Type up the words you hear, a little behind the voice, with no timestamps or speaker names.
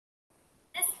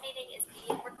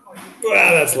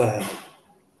Wow, that's loud.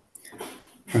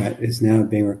 All right, it's now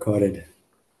being recorded.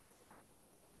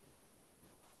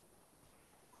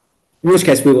 In which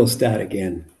case, we will start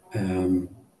again. And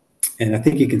I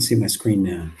think you can see my screen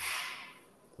now.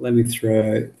 Let me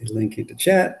throw the link into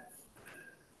chat.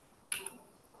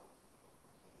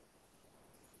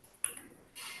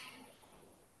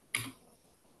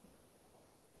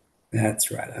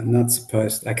 That's right. I'm not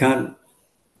supposed. I can't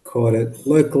record it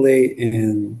locally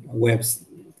in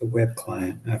the web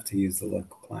client. I have to use the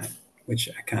local client, which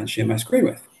I can't share my screen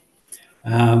with.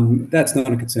 That's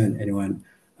not a concern to anyone.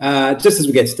 Just as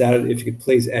we get started, if you could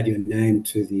please add your name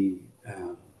to the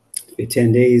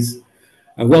attendees.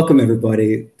 Welcome,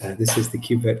 everybody. This is the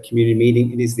KubeVirt community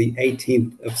meeting. It is the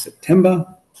 18th of September.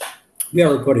 We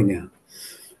are recording now.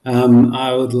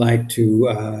 I would like to,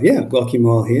 welcome you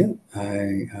all here.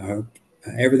 I hope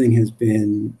everything has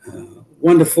been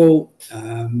wonderful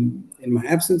in my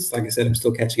absence. Like I said, I'm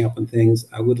still catching up on things.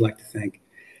 I would like to thank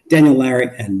Daniel, Larry,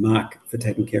 and Mark for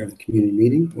taking care of the community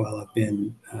meeting while I've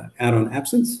been out on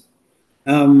absence.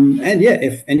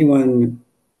 If anyone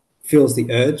feels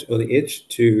the urge or the itch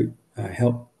to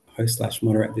help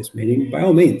host/moderate this meeting, by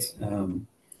all means, don't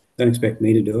expect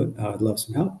me to do it. I'd love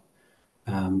some help.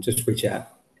 Just reach out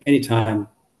anytime.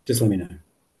 Just let me know.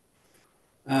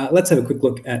 Let's have a quick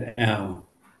look at our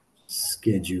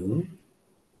schedule.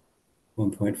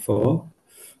 1.4.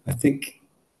 I think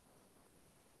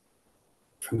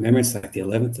from memory, it's like the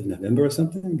 11th of November or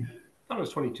something. I thought it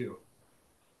was 22.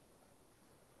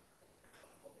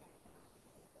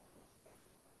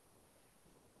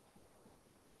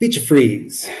 Feature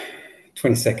freeze,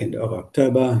 22nd of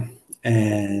October,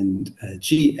 and a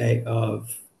GA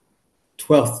of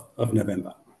 12th of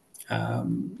November.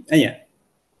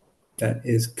 That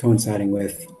is coinciding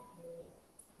with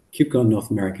KubeCon North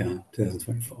America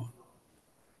 2024.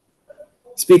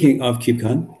 Speaking of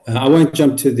KubeCon, I won't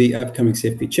jump to the upcoming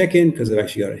CFP check-in because I've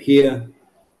actually got it here.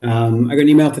 I got an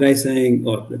email today saying,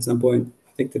 or at some point,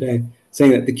 I think today,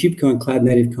 saying that the KubeCon Cloud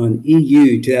Native Con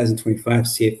EU 2025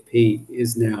 CFP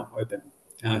is now open.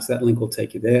 So that link will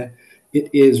take you there.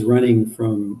 It is running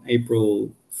from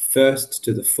April 1st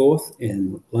to the 4th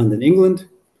in London, England,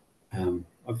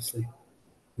 obviously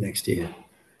next year.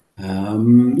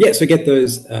 So get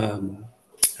those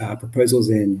proposals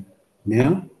in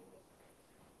now.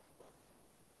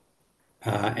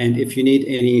 And if you need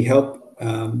any help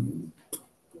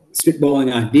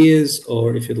spitballing ideas,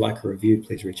 or if you'd like a review,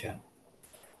 please reach out.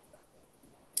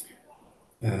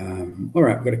 All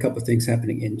right, we've got a couple of things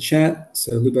happening in chat.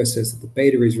 So Lubo says that the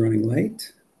beta is running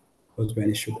late. Caused by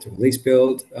an issue with the release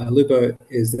build. Lubo,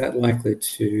 is that likely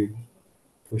to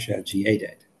push out GA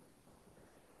date?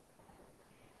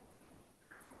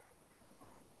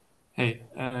 Hey,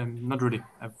 not really.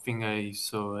 I think I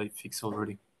saw a fix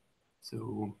already.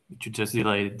 So it should just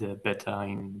delay the beta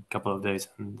in a couple of days,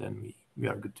 and then we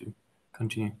are good to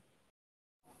continue.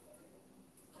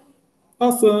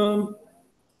 Awesome.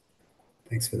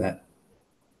 Thanks for that.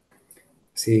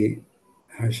 See,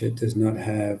 Harsha does not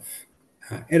have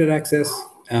edit access.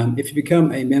 If you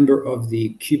become a member of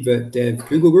the KubeVirt Dev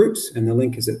Google Groups, and the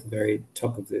link is at the very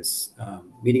top of this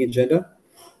meeting agenda,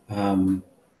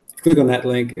 click on that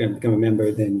link and become a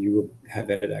member, then you will have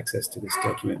edit access to this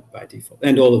document by default,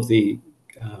 and all of the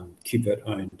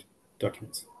KubeVirt-owned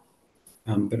documents.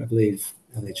 But I believe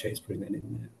LHA is putting that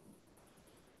in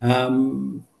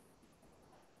there.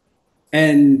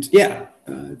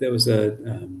 There was a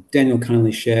Daniel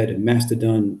kindly shared a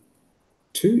Mastodon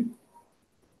 2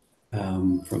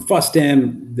 from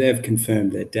FOSDEM. They've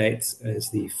confirmed their dates as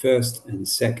the 1st and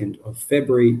 2nd of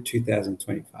February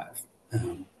 2025.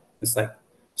 It's like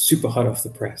super hot off the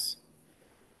press.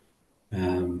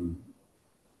 Alice,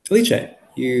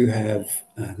 you have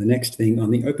the next thing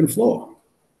on the open floor.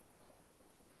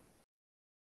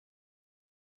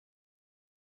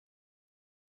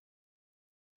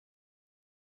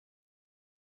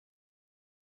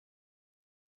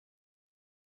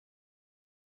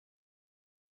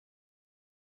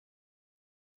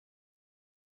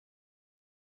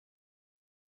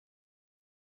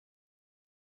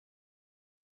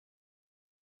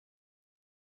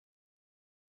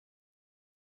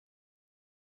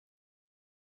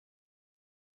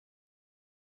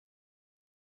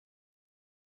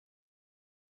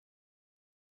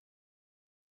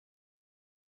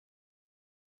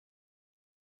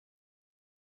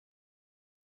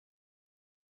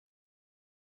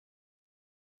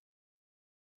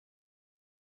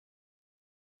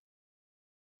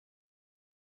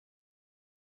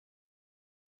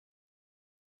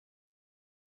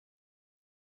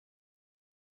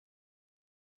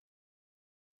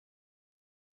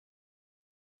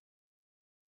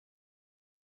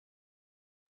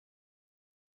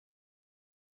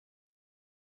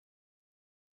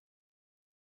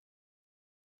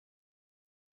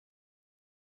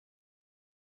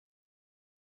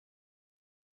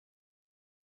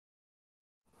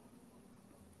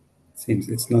 Seems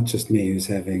it's not just me who's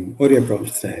having audio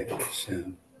problems today, which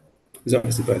is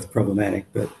obviously both problematic,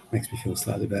 but makes me feel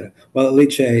slightly better. While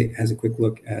Alice has a quick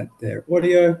look at their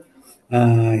audio,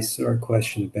 I saw a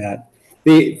question about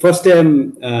the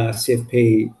FOSDEM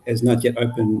CFP is not yet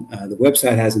open. The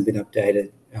website hasn't been updated.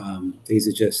 These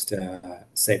are just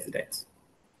save the dates.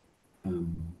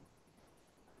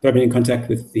 But I've been in contact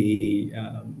with the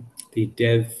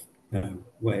dev, the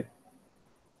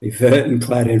Virt and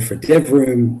Cloud Infra dev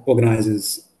room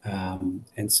organizers.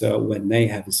 And so when they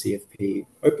have a CFP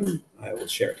open, I will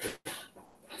share it.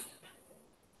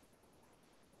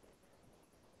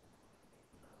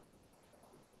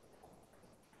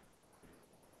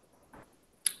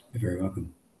 You're very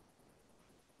welcome.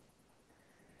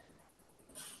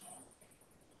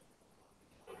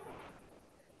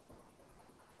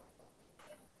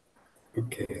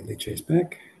 Okay, Alice is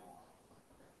back.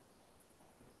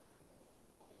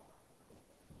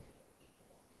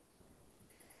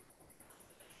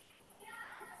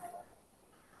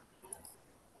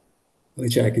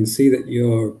 Alice, I can see that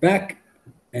you're back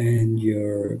and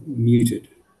you're muted.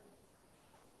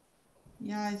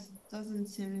 Yeah, it doesn't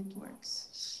seem it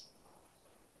works.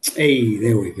 Hey,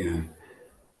 there we go.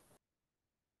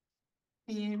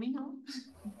 Can you hear me now?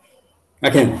 I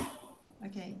can.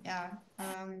 Okay, yeah.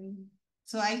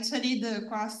 So actually the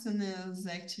question is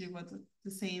actually what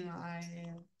the same I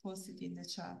posted in the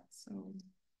chat. So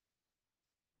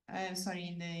I'm sorry,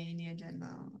 in the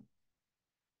agenda.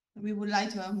 We would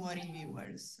like to have more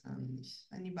reviewers. If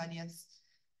anybody has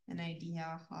an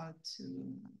idea how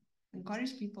to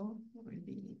encourage people, it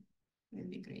will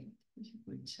be great if you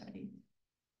could share it.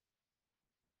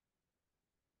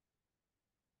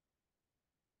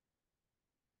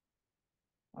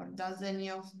 Or does any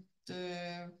of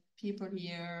the people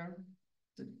here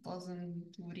that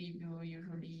doesn't do review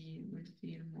usually will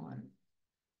feel more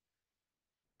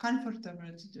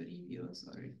comfortable to do reviews,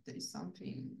 or if there is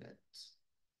something that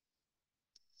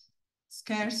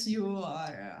scares you, or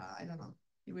I don't know,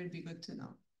 it will be good to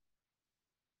know.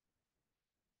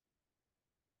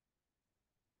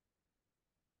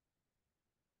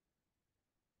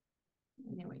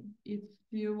 Anyway, if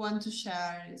you want to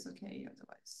share, it's okay.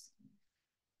 Otherwise,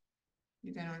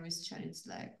 you can always share in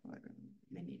Slack or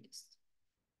many list.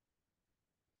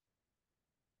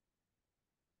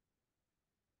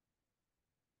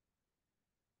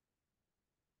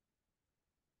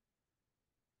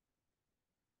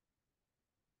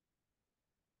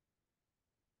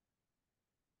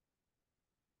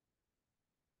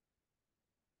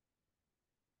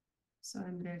 So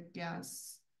I'm going to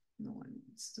guess no one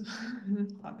wants to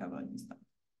talk about this stuff.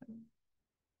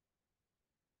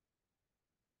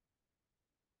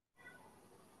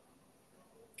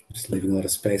 Just leaving a lot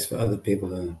of space for other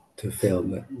people to fail,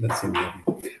 but that seems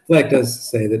heavy. Flack does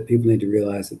say that people need to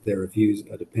realize that their reviews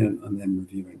are dependent on them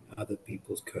reviewing other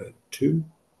people's code too.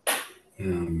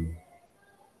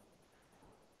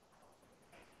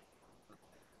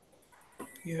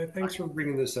 Yeah, thanks for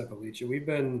bringing this up, Alicia. We've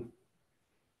been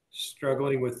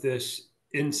struggling with this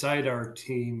inside our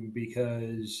team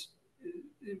because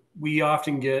we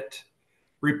often get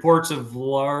reports of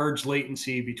large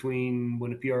latency between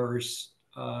when a PR is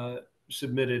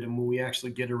submitted and when we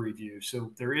actually get a review.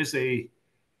 So there is a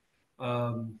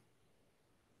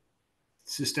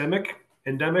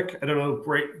endemic, I don't know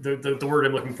right the word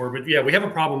I'm looking for, but yeah, we have a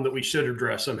problem that we should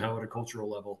address somehow at a cultural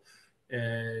level.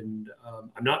 And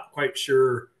I'm not quite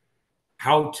sure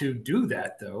how to do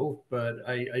that though, but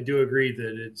I do agree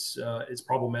that it's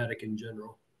problematic in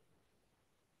general.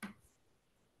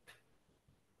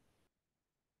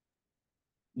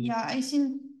 Yeah, I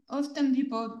think often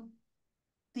people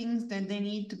think that they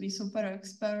need to be super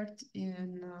expert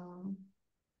in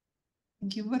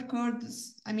KubeVirt code.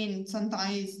 I mean,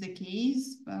 sometimes the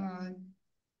case, but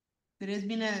there has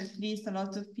been at least a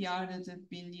lot of PR that have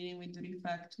been dealing with the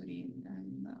refactoring,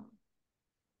 and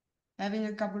having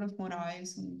a couple of more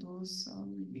eyes on those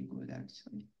would be good,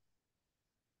 actually.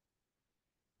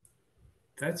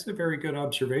 That's a very good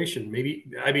observation. Maybe,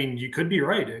 I mean, you could be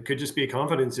right. It could just be a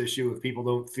confidence issue if people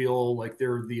don't feel like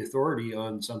they're the authority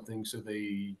on something, so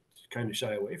they kind of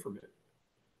shy away from it.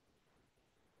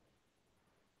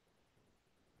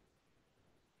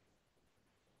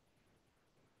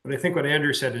 But I think what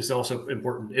Andrew said is also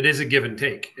important. It is a give and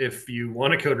take. If you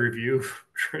want a code review,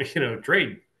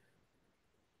 trade.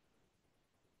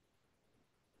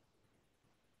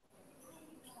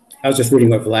 I was just reading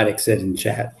what Vladik said in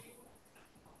chat.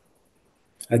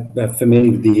 For me,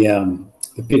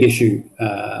 the big issue,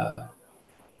 I'm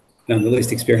the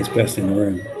least experienced person in the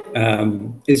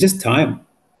room, is just time.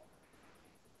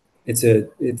 It's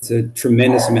a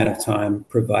tremendous amount of time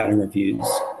providing reviews.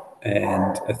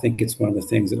 And I think it's one of the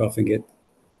things that often get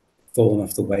fallen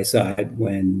off the wayside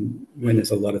when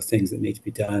there's a lot of things that need to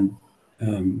be done,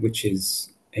 which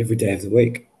is every day of the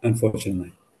week,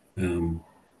 unfortunately.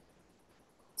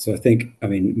 So I think, I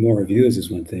mean, more reviewers is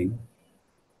one thing,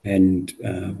 and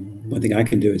one thing I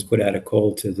can do is put out a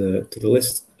call to the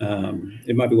list.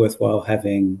 It might be worthwhile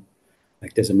having,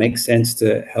 like, does it make sense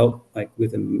to help, like,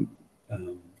 with a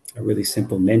really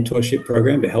simple mentorship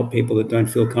program to help people that don't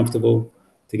feel comfortable,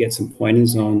 to get some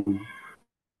pointers on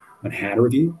how to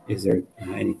review? Is there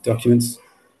any documents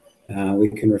we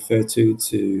can refer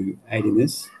to aid in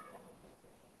this?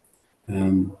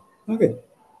 Okay.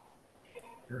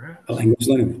 Perhaps. A language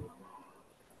learning.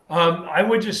 I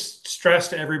would just stress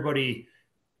to everybody,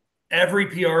 every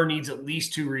PR needs at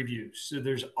least 2 reviews. So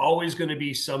there's always going to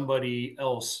be somebody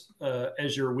else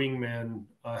as your wingman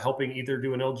helping either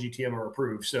do an LGTM or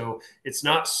approve. So it's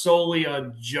not solely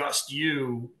on just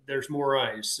you. There's more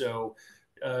eyes. So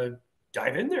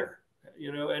dive in there.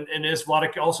 And as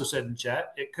Vladek also said in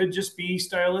chat, it could just be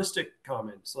stylistic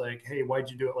comments like, "Hey, why'd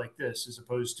you do it like this?" as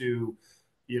opposed to,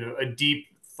 a deep,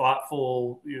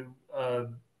 thoughtful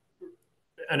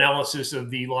analysis of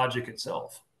the logic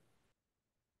itself.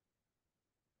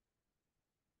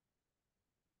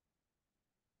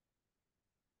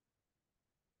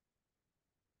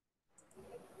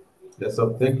 Yeah,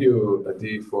 so thank you,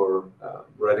 Adi, for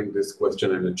writing this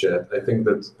question in the chat. I think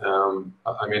that,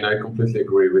 I mean, I completely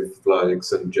agree with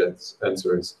Vladik's and Jet's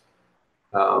answers.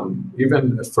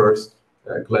 Even at first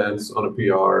glance on a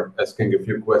PR, asking a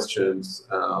few questions,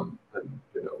 and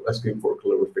asking for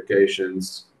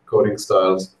clarifications, coding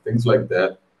styles, things like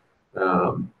that,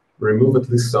 remove at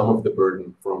least some of the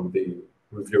burden from the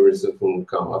reviewers that will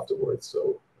come afterwards.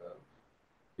 So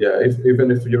yeah, even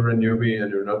if you're a newbie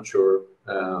and you're not sure,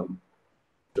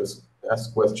 just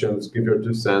ask questions, give your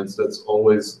 2 cents. That's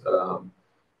always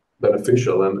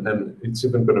beneficial, and it's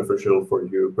even beneficial for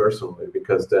you personally,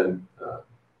 because then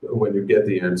when you get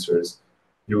the answers,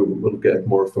 you will get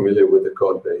more familiar with the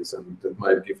code base, and that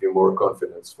might give you more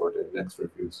confidence for the next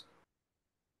reviews.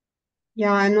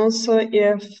 Yeah, and also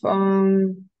if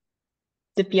the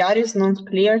PR is not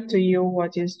clear to you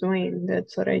what is doing,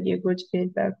 that's already a good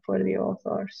feedback for the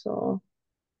author. So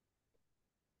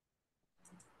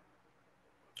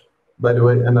by the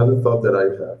way, another thought that I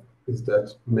have is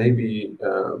that maybe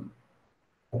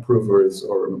approvers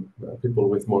or people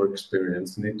with more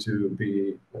experience need to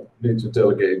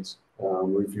delegate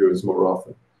reviewers more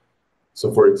often.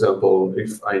 So, for example,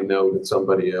 if I know that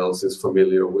somebody else is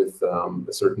familiar with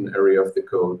a certain area of the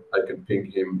code, I can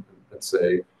ping him and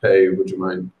say, "Hey, would you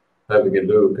mind having a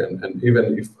look?" And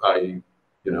even if I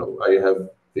have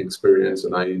the experience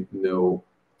and I know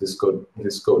this code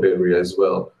area as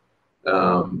well,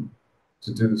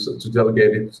 to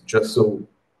delegate it just so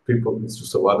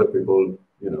other people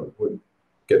would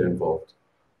get involved.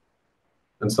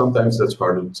 And sometimes that's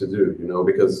harder to do,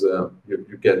 because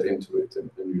you get into it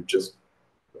and you just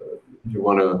you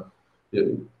want to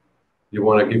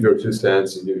give your 2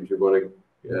 cents, and you want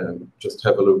to just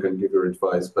have a look and give your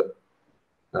advice. But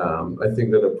I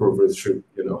think that approvers should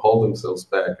hold themselves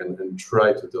back and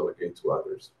try to delegate to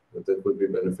others. That would be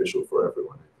beneficial for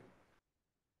everyone, I think.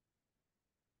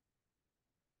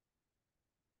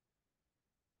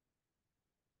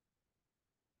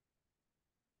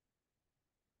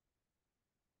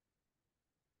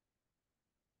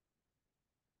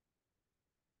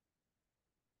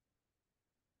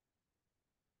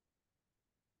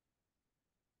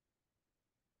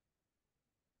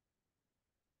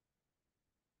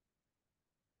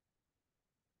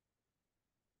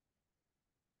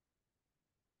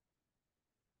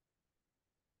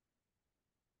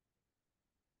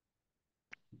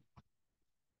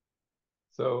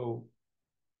 So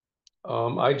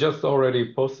I just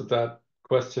already posted that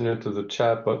question into the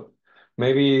chat, but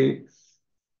maybe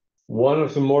one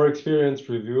of the more experienced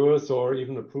reviewers or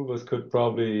even approvers could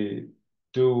probably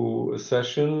do a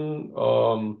session.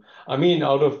 I mean,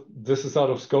 this is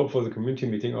out of scope for the community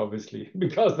meeting, obviously,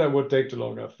 because that would take too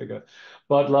long, I figure.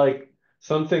 But like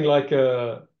something like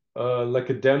a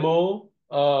demo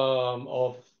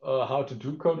of how to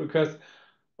do code requests,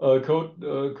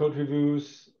 code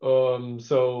reviews.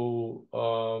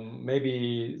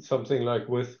 Maybe something like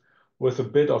with a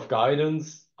bit of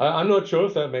guidance. I'm not sure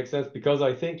if that makes sense, because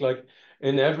I think like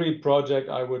in every project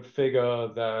I would figure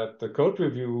that the code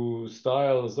review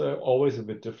styles are always a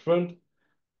bit different.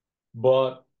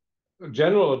 But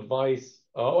general advice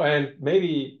and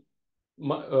maybe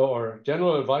or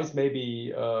general advice may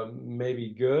be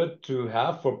good to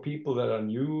have for people that are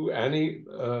new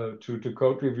to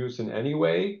code reviews in any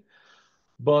way.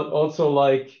 But also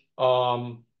like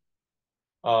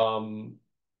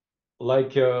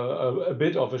like a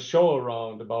bit of a show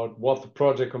around about what the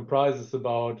project comprises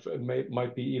about. It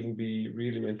might be even be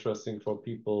really interesting for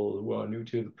people who are new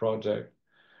to the project,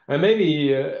 and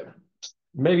maybe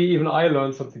even I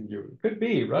learned something new. It could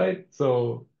be, right?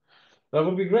 So that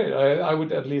would be great. I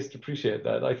would at least appreciate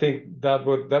that. I think that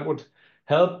would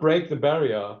help break the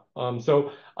barrier.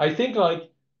 So I think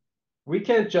like we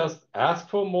can't just ask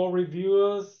for more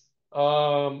reviewers.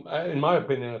 In my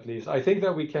opinion, at least, I think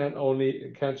that we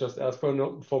can't just ask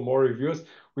for more reviewers.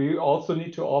 We also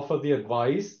need to offer the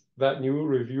advice that new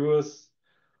reviewers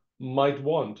might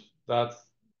want.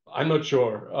 I'm not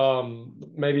sure.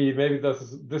 Maybe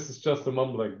this is just a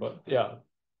mumbling, but yeah,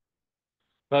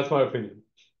 that's my opinion.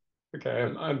 Okay,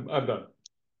 I'm done.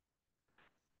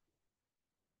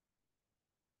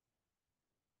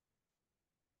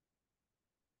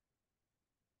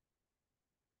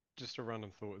 Just a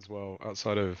random thought as well,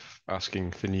 outside of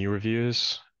asking for new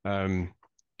reviewers,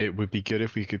 it would be good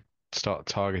if we could start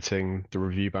targeting the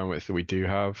review bandwidth that we do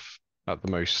have at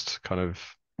the most kind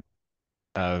of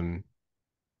um,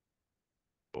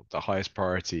 the highest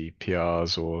priority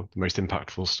PRs or the most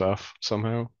impactful stuff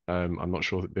somehow. I'm not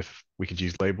sure if we could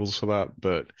use labels for that,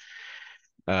 but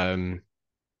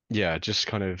yeah, just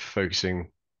kind of focusing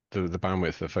the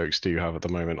bandwidth that folks do have at the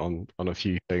moment on a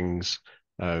few things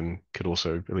could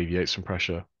also alleviate some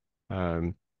pressure.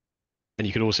 And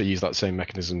you could also use that same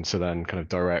mechanism to then kind of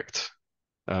direct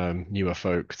newer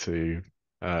folk to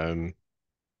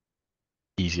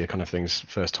easier kind of things,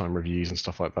 first time reviews and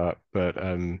stuff like that. But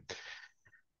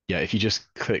yeah, if you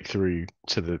just click through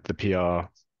to the PR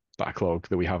backlog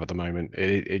that we have at the moment,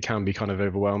 it can be kind of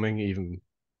overwhelming, even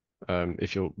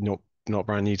if you're not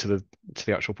brand new to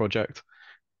the actual project.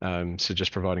 So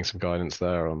just providing some guidance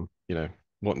there on,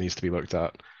 what needs to be looked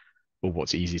at or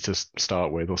what's easy to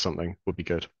start with or something would be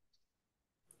good.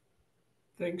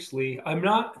 Thanks, Lee. I'm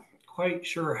not quite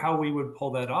sure how we would pull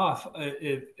that off.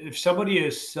 If somebody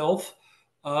is self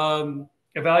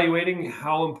evaluating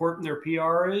how important their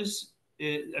PR is,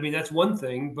 I mean, that's one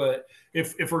thing. But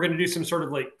if we're going to do some sort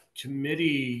of like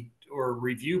committee or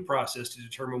review process to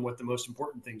determine what the most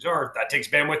important things are, that takes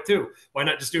bandwidth too. Why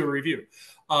not just do a review?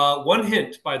 One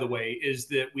hint, by the way, is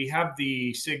that we have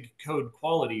the SIG code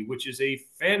quality, which is a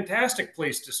fantastic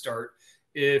place to start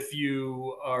if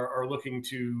you are looking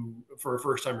for a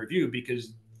first time review,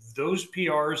 because those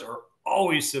PRs are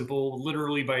always simple,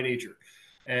 literally by nature.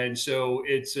 And so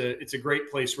it's a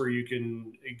great place where you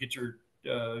can get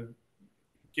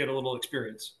a little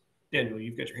experience. Daniel,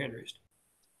 you've got your hand raised.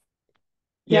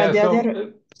 Yeah, Yeah, the so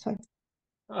other, sorry.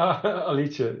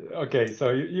 Alicia, okay,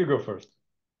 so you go first.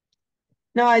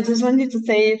 No, I just wanted to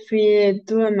say if we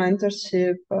do a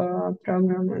mentorship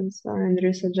program, as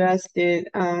Andrew suggested,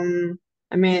 I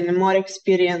mean, more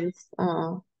experienced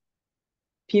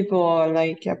people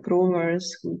like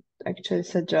approvers who actually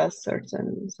suggest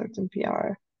certain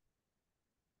PR.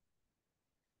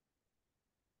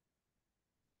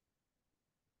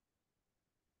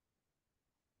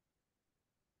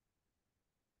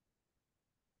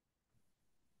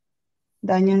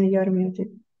 Daniel, you're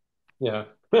muted. Yeah,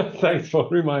 thanks for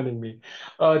reminding me.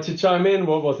 To chime in,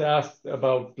 what was asked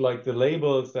about like the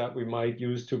labels that we might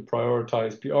use to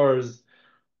prioritize PRs.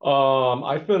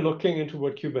 I've been looking into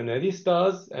what Kubernetes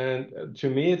does, and to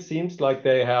me, it seems like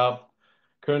they have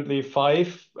currently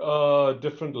 5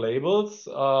 different labels,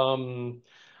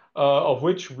 of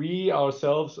which we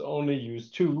ourselves only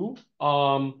use 2.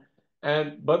 But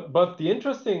the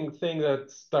interesting thing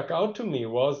that stuck out to me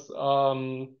was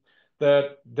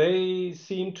that they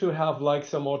seem to have like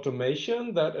some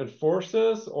automation that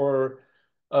enforces or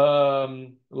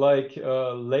labels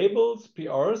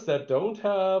PRs that don't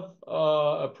have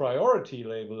a priority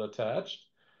label attached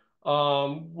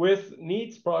with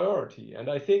needs priority. And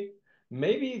I think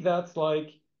maybe that's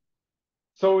like,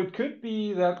 so it could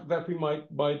be that we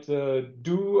might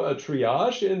do a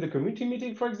triage in the community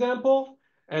meeting, for example,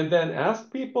 and then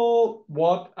ask people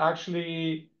what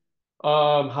actually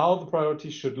how the priority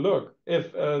should look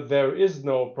if there is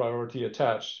no priority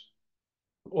attached,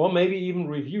 or maybe even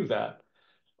review that.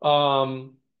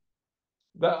 That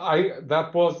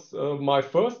was my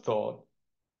first thought,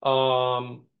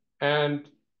 and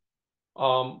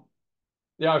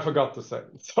yeah, I forgot the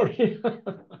second. Sorry.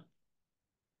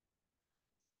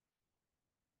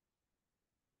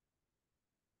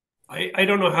 I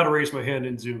don't know how to raise my hand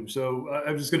in Zoom, so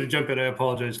I'm just going to jump in. I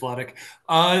apologize, Vladek.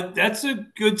 That's a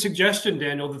good suggestion,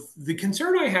 Daniel. The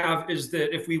concern I have is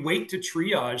that if we wait to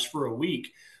triage for a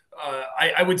week,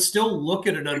 I would still look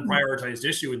at an unprioritized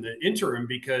issue in the interim,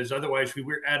 because otherwise we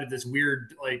added this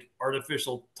weird like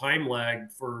artificial time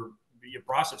lag for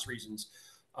process reasons.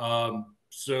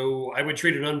 So I would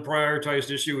treat an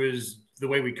unprioritized issue as the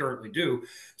way we currently do.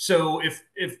 So if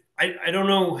I don't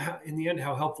know how, in the end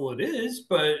how helpful it is,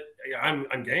 but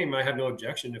I'm game. I have no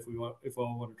objection if we all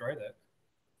want to try that.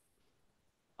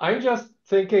 I'm just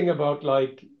thinking about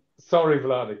like, sorry,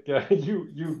 Vladik,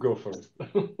 you go first.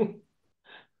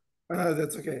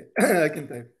 That's okay. I can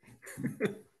type.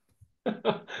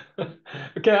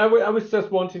 Okay, I was just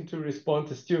wanting to respond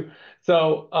to Stu.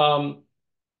 So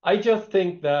I just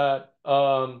think that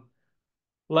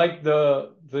like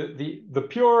the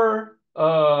pure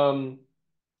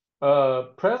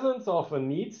presence of a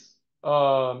needs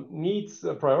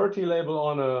a priority label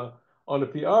on a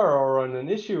PR or on an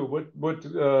issue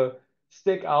would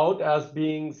stick out as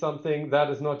being something that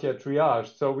is not yet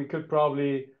triaged. So we could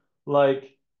probably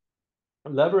like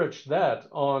leverage that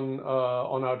on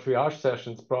our triage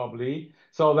sessions probably,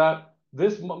 so that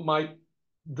this might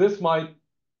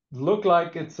look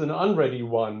like it's an unready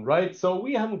one, right? So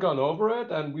we haven't gone over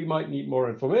it and we might need more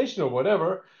information or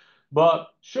whatever, but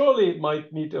surely it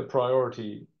might need a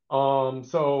priority.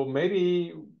 So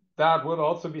maybe that would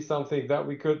also be something that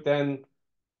we could then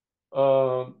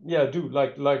do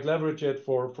like leverage it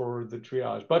for the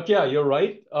triage. But yeah, you're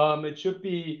right. It should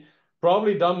be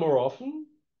probably done more often.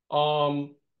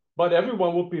 But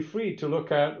everyone would be free to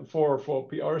look at for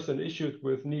PRs and issues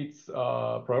with needs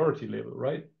priority label,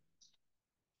 right?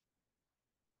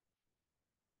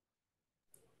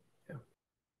 Yeah.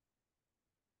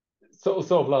 So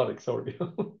Vladik, sorry.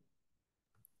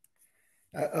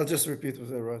 I'll just repeat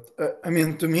what I wrote. I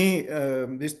mean, to me,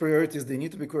 these priorities, they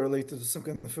need to be correlated to some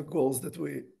kind of goals that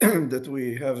we that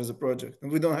we have as a project,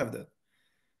 and we don't have that.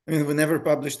 I mean, we never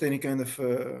published any kind of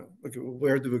like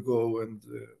where do we go and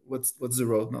what's the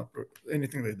roadmap or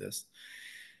anything like this.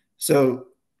 So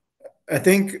I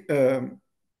think, I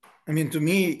mean, to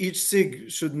me, each SIG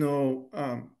should know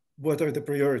what are the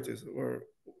priorities or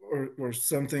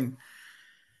something.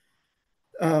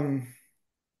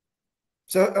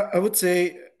 So I would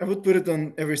say I would put it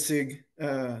on every SIG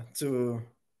to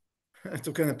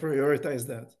kind of prioritize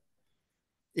that.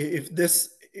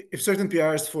 If certain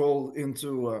PRs fall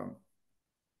into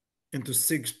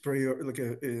SIG's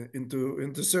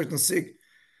into certain SIG,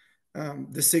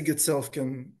 the SIG itself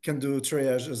can do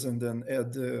triages and then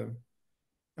add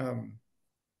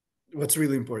what's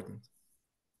really important.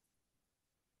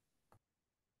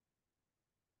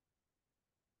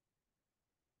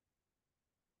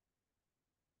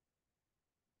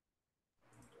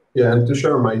 Yeah, and to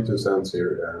share my 2 cents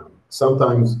here,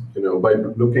 sometimes, by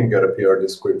looking at a PR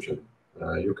description,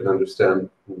 you can understand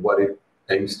what it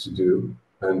aims to do,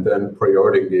 and then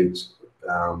prioritizing it.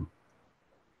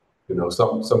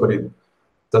 Somebody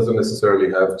doesn't necessarily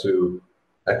have to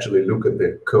actually look at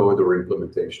the code or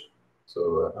implementation.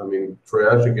 So, I mean,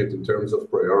 triaging it in terms of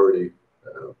priority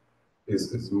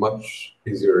is much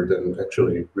easier than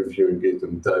actually reviewing it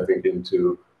and diving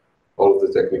into all of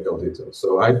the technical details.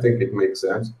 So I think it makes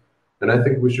sense. And I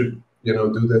think we should,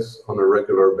 do this on a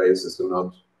regular basis and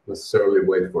not necessarily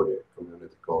wait for the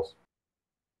community calls.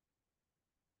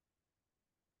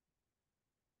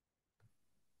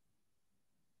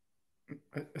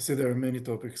 I see there are many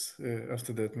topics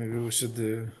after that. Maybe we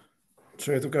should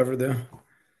try to cover them.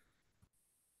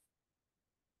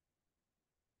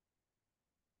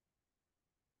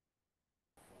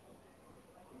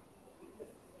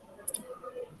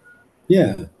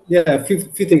 Yeah, a few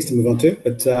things to move on to,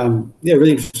 but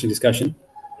really interesting discussion.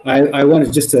 I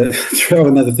wanted just to throw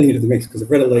another thing into the mix because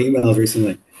I've read a lot of emails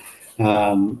recently.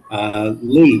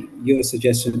 Lee, your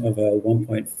suggestion of a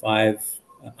 1.5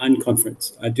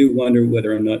 unconference, I do wonder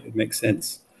whether or not it makes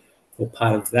sense for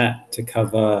part of that to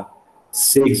cover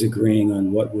SIGs agreeing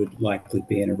on what would likely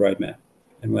be in a roadmap,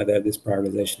 and whether this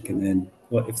prioritization can then,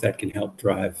 if that can help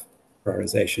drive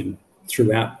prioritization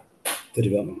throughout the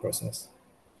development process.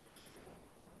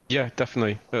 Yeah,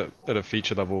 definitely. At a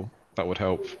feature level, that would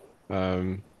help.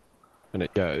 And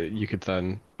you could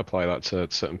then apply that to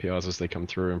certain PRs as they come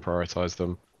through and prioritize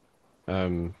them.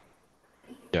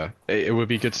 It would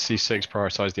be good to see SIGs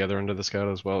prioritize the other end of the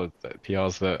scale as well.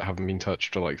 PRs that haven't been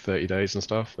touched for like 30 days and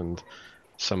stuff, and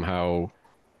somehow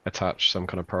attach some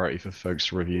kind of priority for folks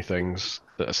to review things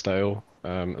that are stale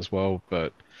as well.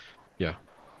 But yeah,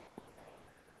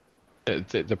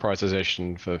 the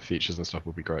prioritization for features and stuff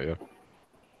would be great. Yeah.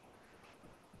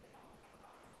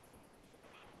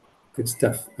 Good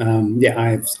stuff. I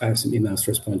have some emails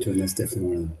to respond to, and that's definitely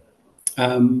one of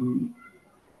them.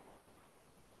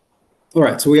 All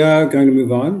right, so we are going to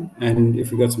move on, and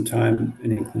if we've got some time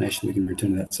and inclination, we can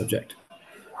return to that subject.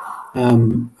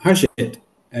 Harshit,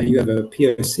 you have a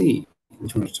POC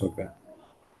that you want to talk about.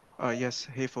 Yes.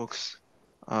 Hey, folks.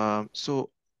 So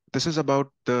this is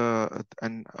about the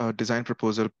design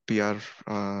proposal PR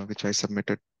which I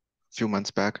submitted a few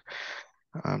months back.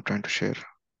 I'm trying to share,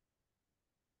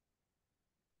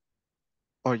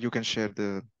 or you can share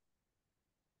the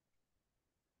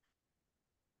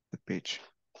page.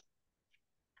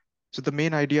 So the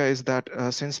main idea is that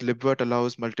since libvirt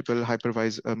allows multiple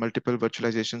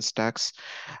virtualization stacks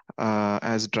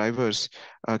as drivers,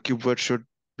 KubeVirt should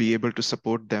be able to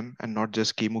support them and not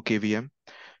just QEMU KVM.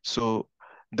 So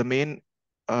the main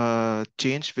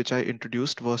change which I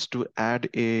introduced was to add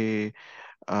a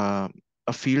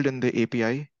field in the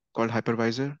API called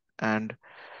hypervisor and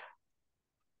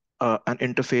an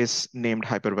interface named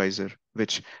hypervisor,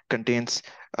 which contains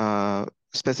the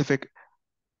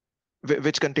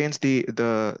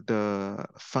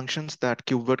functions that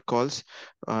KubeVirt calls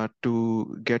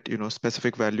to get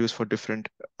specific values for different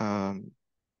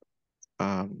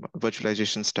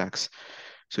virtualization stacks.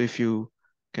 So if you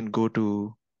can go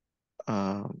to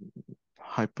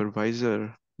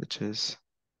hypervisor, which is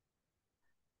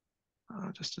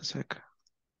just a sec,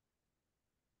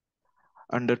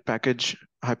 under package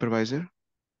hypervisor.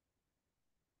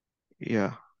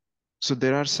 Yeah. So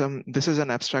there are this is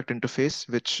an abstract interface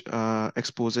which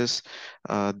exposes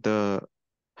the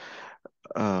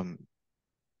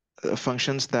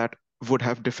functions that would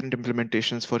have different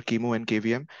implementations for QEMU and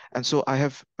KVM. And so I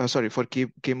have, for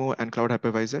QEMU and Cloud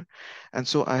Hypervisor. And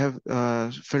so I have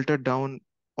filtered down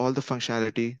all the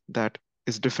functionality that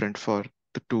is different for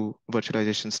the two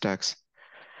virtualization stacks.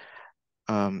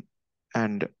 And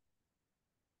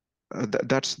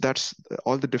that's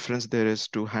all the difference there is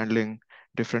to handling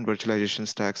different virtualization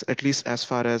stacks, at least as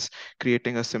far as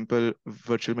creating a simple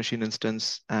virtual machine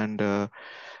instance and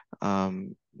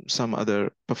some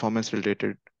other performance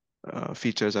related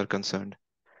features are concerned.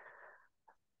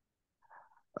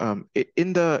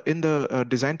 In the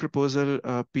design proposal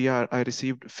PR, I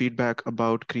received feedback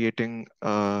about creating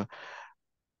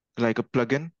like a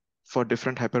plugin for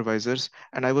different hypervisors,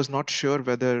 and I was not sure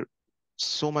whether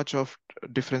so much of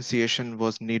differentiation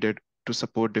was needed to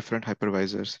support different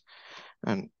hypervisors.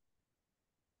 And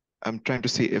I'm trying to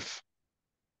see if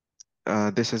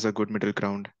this is a good middle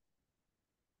ground.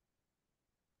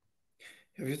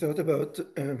 Have you thought about,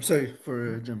 sorry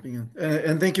for jumping in,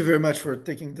 and thank you very much for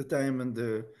taking the time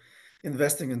and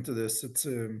investing into this. It's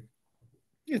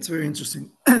very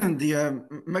interesting.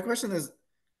 My question is,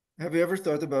 have you ever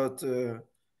thought about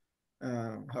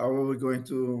how are we going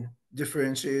to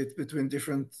differentiate between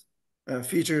different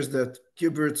features that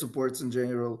KubeVirt supports in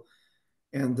general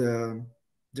and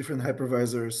different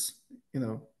hypervisors,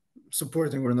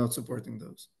 supporting or not supporting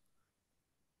those?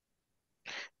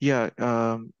 Yeah,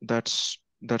 that's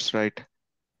right.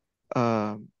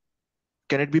 Can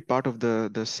it be part of the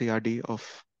CRD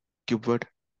of KubeVirt?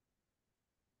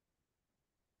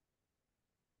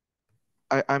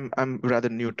 I'm rather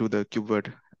new to the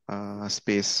KubeVirt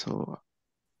space, so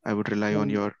I would rely on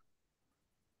your I'm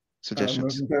not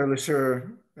suggestions. entirely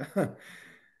sure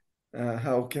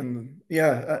how can,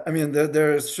 I mean,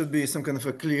 there should be some kind of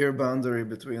a clear boundary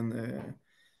between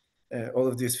all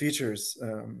of these features.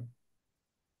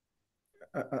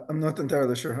 I'm not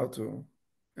entirely sure how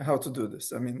to do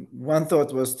this. I mean, one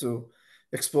thought was to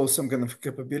expose some kind of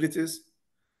capabilities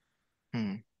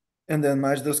and then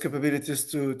match those capabilities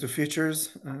to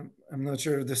features. I'm not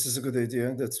sure if this is a good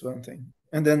idea. That's one thing.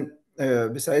 And then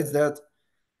besides that,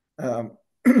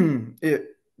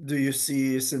 do you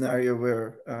see a scenario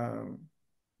where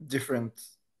different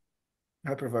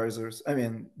hypervisors, I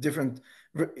mean,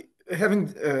 having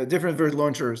different Virt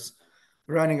launchers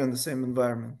running on the same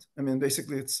environment? I mean,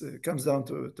 basically, it comes down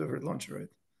to Virt launcher, right?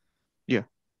 Yeah,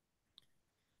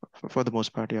 for the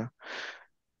most part, yeah.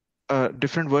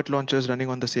 Different Virt launchers running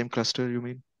on the same cluster, you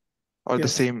mean? Or yes. the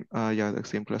same, the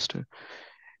same cluster.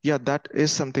 Yeah, that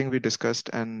is something we discussed,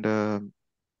 and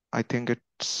I think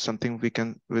it's something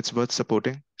it's worth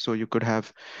supporting. So you could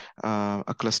have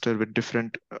a cluster with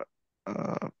different,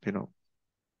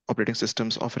 operating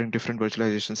systems offering different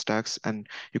virtualization stacks, and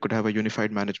you could have a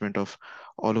unified management of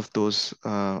all of those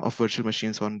of virtual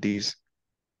machines on these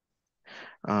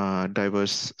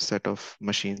diverse set of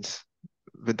machines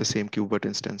with the same KubeVirt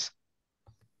instance.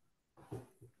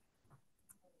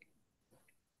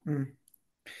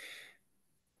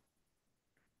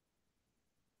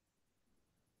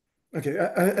 Okay,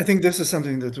 I think this is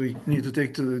something that we need to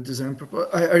take to the design proposal.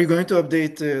 Are you going to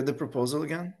update the proposal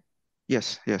again?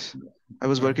 Yes. I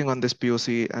was working on this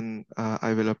POC, and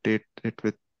I will update it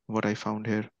with what I found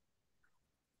here.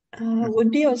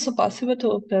 Would be also possible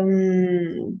to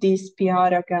open this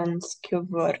PR against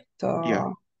KubeVirt? Yeah.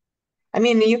 I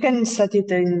mean, you can set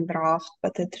it in draft,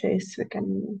 but at least we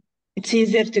can it's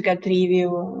easier to get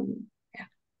review. Yeah.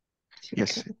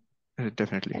 Yes,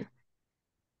 definitely. Yeah.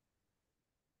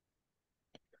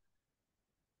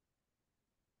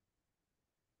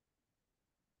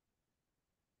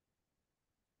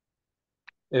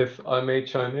 If I may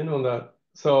chime in on that.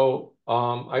 So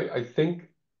I think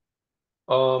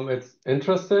it's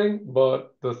interesting,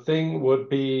 but the thing would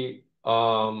be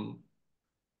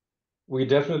we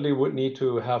definitely would need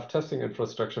to have testing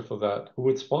infrastructure for that. Who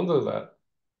would sponsor that?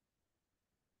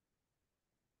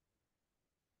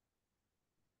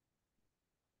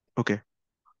 Okay.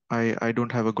 I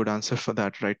don't have a good answer for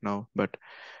that right now, but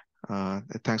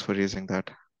thanks for raising that.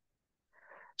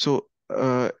 So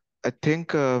I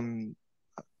think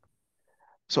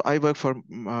so I work for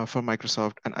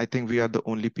Microsoft, and I think we are the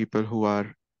only people who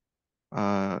are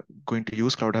going to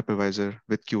use Cloud Hypervisor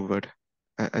with KubeVirt,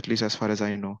 at least as far as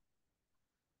I know.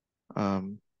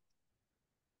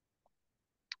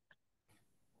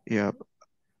 Yeah.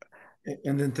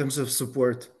 And in terms of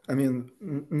support, I mean,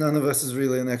 none of us is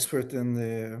really an expert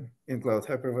in Cloud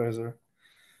Hypervisor.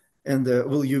 And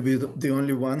will you be the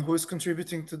only one who is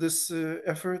contributing to this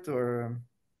effort, or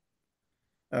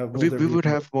will there We be would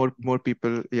have more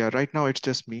people. Yeah, right now it's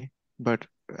just me, but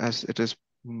as it is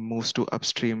moves to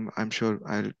upstream, I'm sure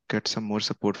I'll get some more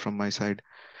support from my side.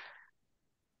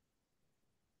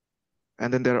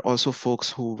 And then there are also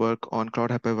folks who work on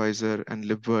Cloud Hypervisor and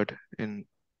LibVirt in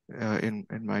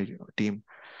my team.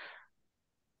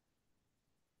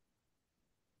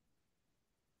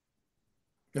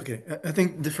 Okay, I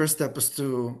think the first step is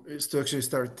to actually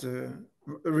start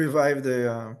revive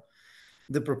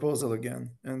the proposal again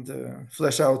and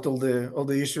flesh out all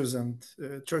the issues and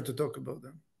try to talk about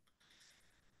them.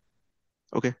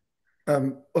 Okay.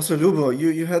 Also, Lubo,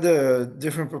 you had a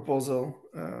different proposal.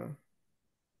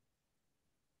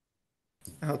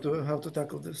 How to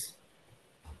tackle this?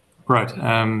 Right.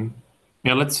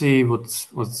 Yeah. Let's see what's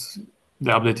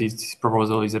the updated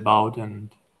proposal is about,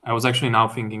 and I was actually now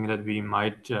thinking that we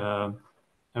might have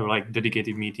like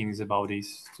dedicated meetings about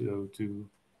this to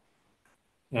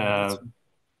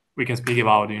we can speak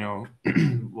about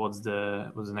what's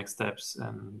the next steps,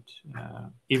 and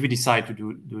if we decide to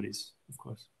do this, of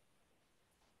course.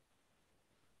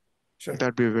 Sure.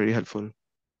 That'd be very helpful.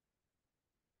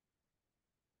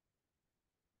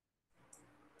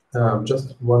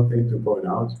 Just one thing to point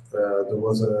out. There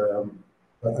was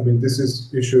I mean,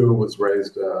 this issue was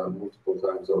raised multiple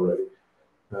times already.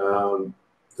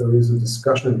 There is a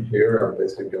discussion here,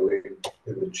 basically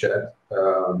in the chat,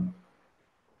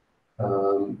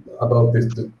 about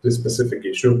this specific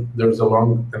issue. There's a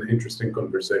long and interesting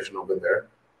conversation over there.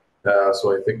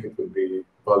 So I think it would be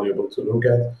valuable to look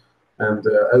at. And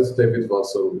as David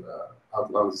also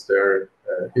outlines there,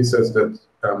 he says that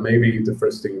maybe the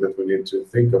first thing that we need to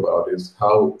think about is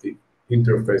how the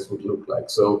interface would look like.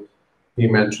 So he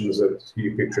mentions that he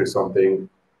pictures something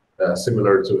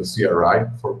similar to a CRI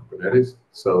for Kubernetes.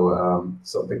 So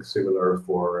something similar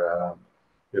for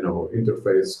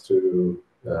interface to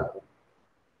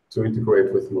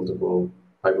integrate with multiple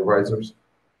hypervisors.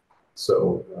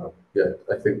 So yeah,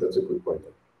 I think that's a good point.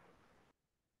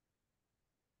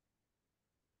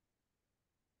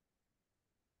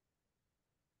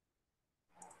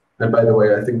 And by the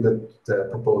way, I think that the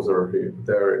proposer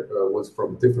there was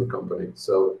from a different company.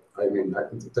 So I mean,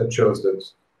 that shows that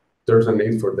there's a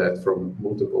need for that from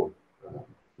multiple,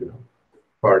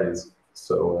 parties.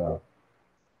 So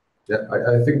yeah,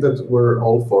 I think that we're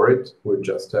all for it. We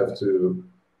just have to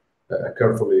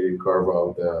carefully carve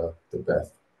out the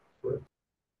path for it.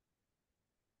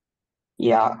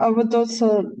 Yeah, I would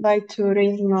also like to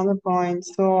raise another point.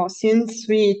 So since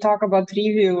we talked about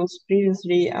reviews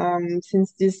previously,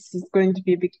 since this is going to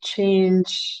be a big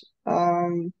change,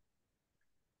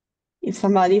 if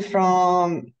somebody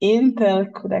from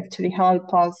Intel could actually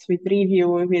help us with review,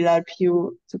 we will help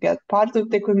you to get part of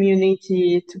the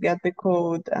community, to get the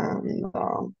code, and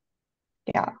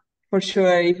yeah, for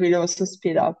sure it will also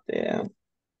speed up the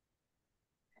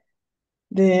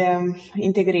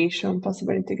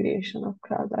possible integration of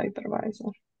Cloud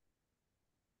Hypervisor.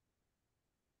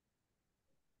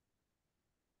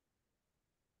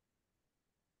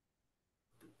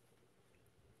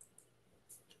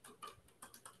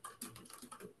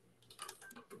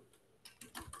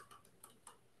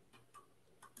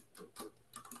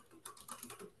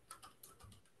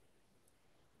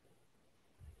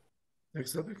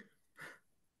 Next topic.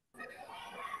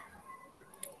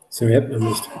 So yep, I'm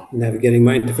just navigating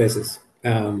my interfaces.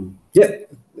 Yeah,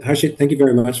 Harshit, thank you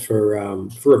very much for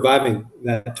reviving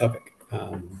that topic.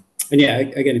 And yeah,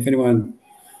 again, if anyone,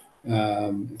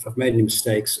 if I've made any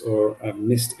mistakes or I've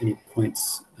missed any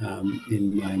points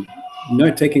in my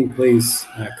note taking, please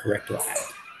correct or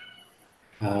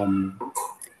add.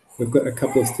 We've got a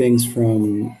couple of things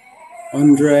from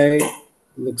Andre.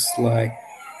 Looks like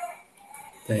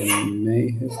they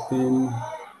may have been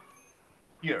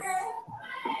Here.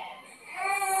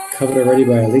 covered already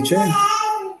by Alice.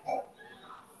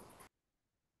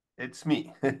 It's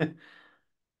me.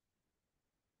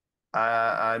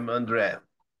 I'm Andre.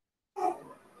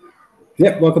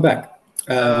 Yep, welcome back.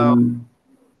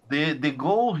 The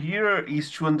goal here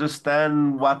is to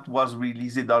understand what was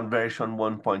released on version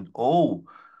 1.0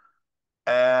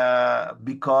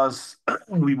 because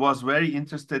we was very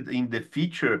interested in the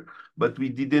feature, but we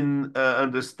didn't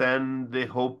understand the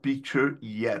whole picture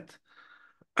yet.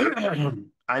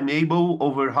 I'm able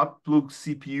over hot plug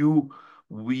CPU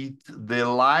with the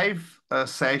live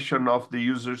session of the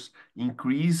users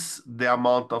increase the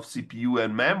amount of CPU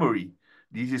and memory.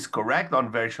 This is correct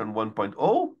on version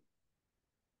 1.0.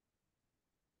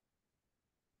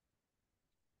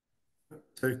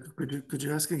 Sorry, could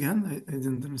you ask again? I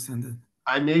didn't understand it.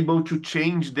 I'm able to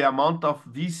change the amount of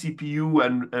vCPU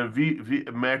and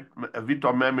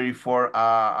virtual memory for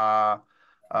a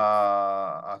You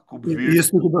KubeVirt.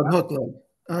 speak about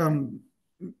hotline.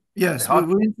 Yes,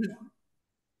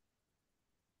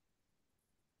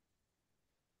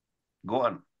 Go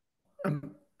on.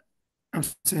 I'm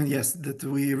saying yes, that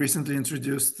we recently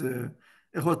introduced a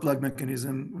hot plug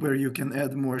mechanism where you can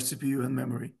add more CPU and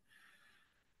memory.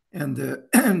 And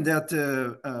that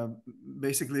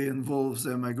basically involves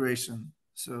a migration.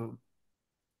 So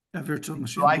a virtual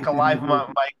machine. Like a live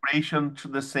migration to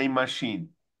the same machine.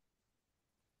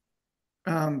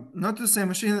 Not the same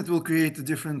machine. It will create a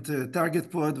different target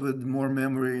pod with more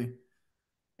memory,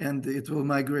 and it will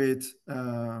migrate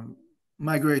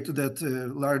to that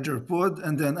larger pod,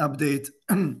 and then update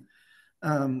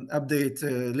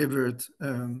libvirt,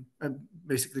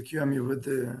 basically QEMU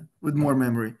with more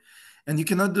memory. And you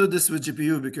cannot do this with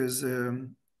GPU because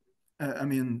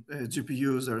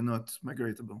GPUs are not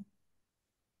migratable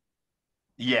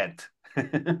Yet.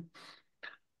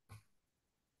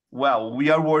 Well, we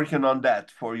are working on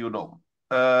that for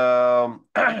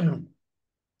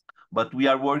but we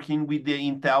are working with the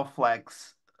Intel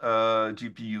Flex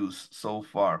GPUs so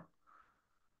far.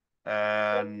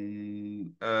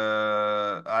 And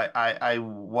I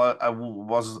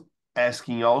was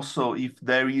asking also if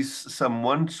there is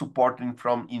someone supporting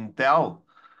from Intel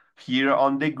here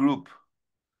on the group,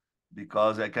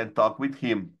 because I can talk with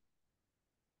him.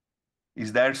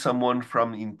 Is there someone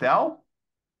from Intel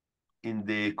in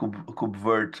the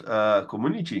KubeVirt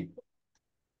community?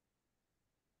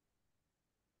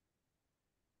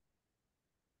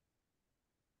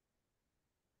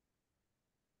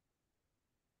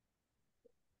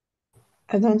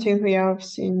 I don't think we have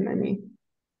seen many,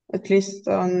 at least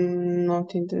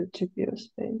not in the GPU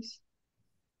space.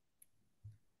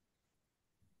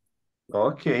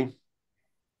 Okay.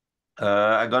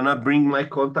 I'm gonna bring my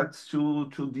contacts to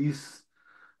this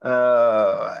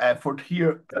effort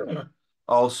here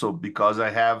also, because I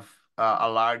have a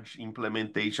large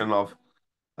implementation of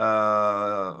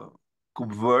KubeVirt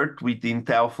with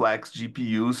Intel Flex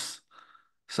GPUs,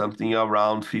 something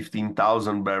around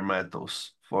 15,000 bare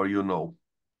metals for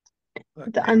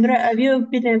But Andre, have you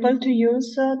been able to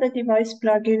use the device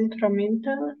plugin from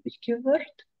Intel with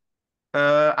KubeVirt?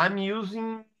 I'm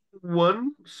using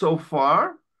one so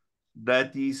far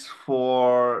that is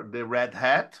for the Red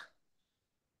Hat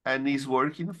and is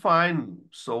working fine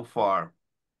so far.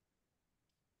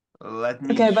 Let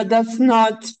me Okay, but that's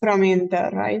not from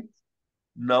Intel, right?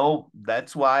 No,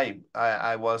 that's why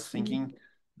I was thinking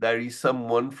there is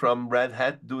someone from Red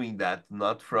Hat doing that,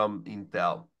 not from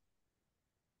Intel.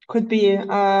 Could be.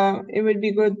 It would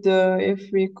be good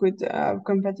if we could have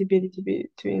compatibility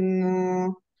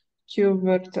between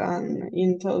KubeVirt and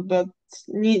Intel, but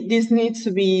this needs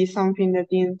to be something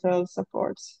that Intel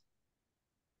supports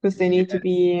because they need to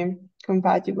be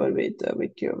compatible with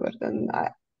KubeVirt. And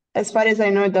as far as I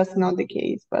know, that's not the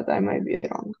case, but I might be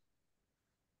wrong.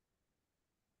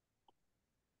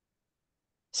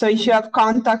 So if you have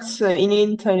contacts in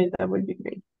Intel, that would be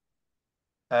great.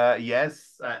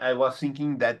 Yes, I was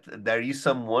thinking that there is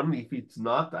someone. If it's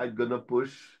not, I'm gonna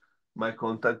push my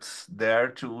contacts there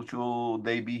to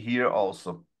they be here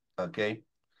also. Okay.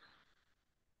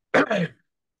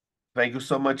 Thank you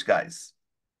so much, guys.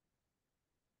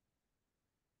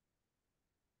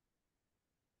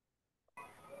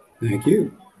 Thank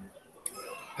you.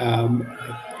 I'm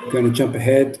going to jump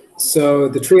ahead. So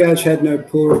the triage had no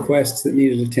pull requests that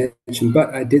needed attention,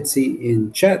 but I did see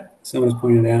in chat, someone has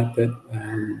pointed out that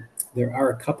there are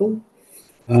a couple.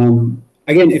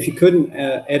 Again, if you couldn't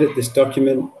edit this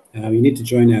document, you need to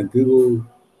join our Google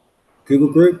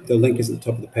Google group. The link is at the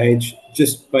top of the page.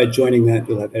 Just by joining that,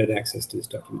 you'll have edit access to this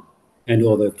document and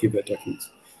all the KubeVirt documents.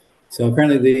 So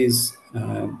apparently these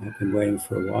have been waiting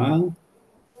for a while.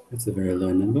 That's a very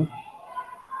low number.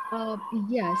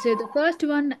 Yeah, so the first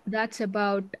one, that's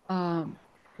about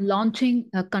launching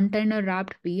a container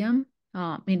wrapped VM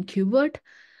in KubeVirt.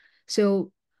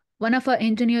 So one of our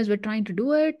engineers were trying to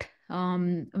do it.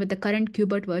 With the current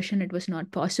KubeVirt version, it was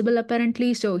not possible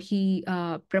apparently. So he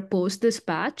proposed this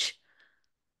patch.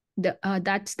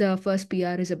 That's the first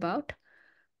PR is about.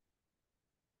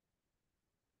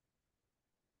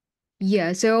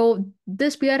 Yeah, so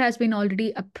this PR has been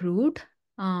already approved,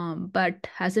 but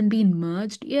hasn't been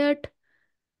merged yet.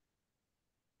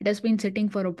 It has been sitting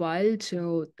for a while.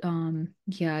 So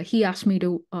yeah, he asked me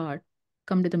to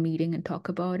come to the meeting and talk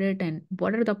about it and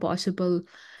what are the possible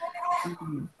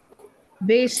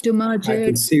ways to merge I it.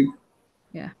 can see.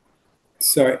 Yeah.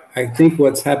 So I think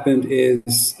what's happened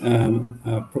is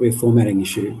probably a formatting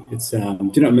issue. It's do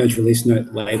not merge release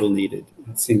note label needed.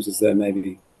 It seems as though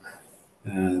maybe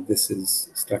this is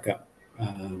stuck up,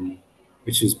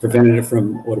 which has prevented it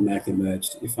from automatically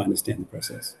merged, if I understand the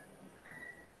process.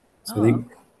 So I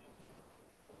think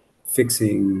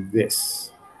fixing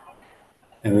this,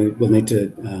 and we'll need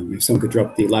to, if someone could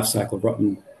drop the lifecycle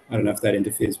rotten, I don't know if that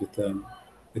interferes with the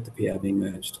PR being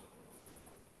merged.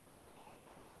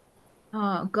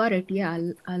 Got it. Yeah,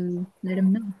 I'll let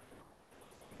him know.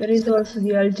 There is also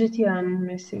the LGTM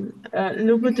missing.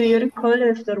 Lubu, do you recall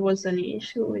if there was any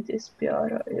issue with this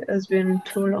PR? It has been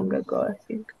too long ago, I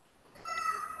think.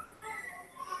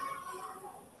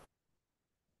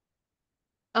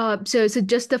 So is it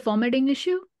just the formatting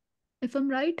issue, if I'm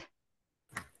right?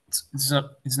 It's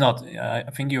not. I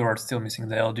think you are still missing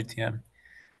the LGTM.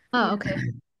 Oh, okay.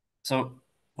 So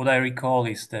what I recall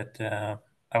is that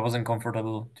I wasn't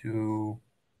comfortable to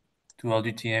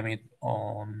LGTM it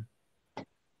on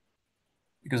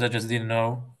because I just didn't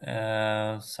know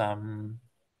some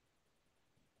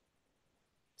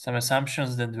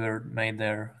assumptions that were made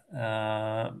there.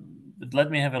 But let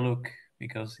me have a look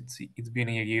because it's been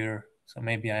a year, so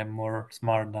maybe I'm more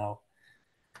smart now.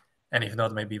 And if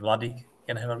not, maybe Vladik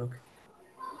can have a look.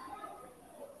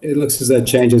 It looks as though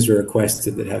changes were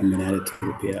requested that haven't been added to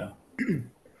the PR.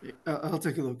 I'll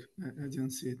take a look. I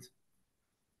didn't see it.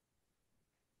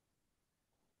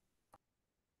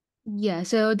 Yeah,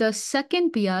 so the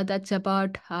second PR, that's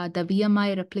about the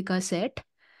VMI replica set.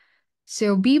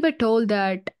 So we were told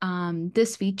that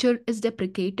this feature is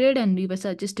deprecated and we were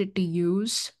suggested to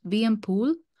use VM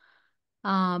pool.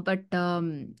 But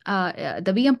the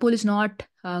VM pool is not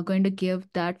going to give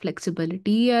that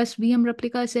flexibility as VM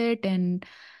replica set. And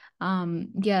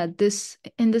yeah,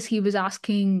 in this he was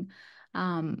asking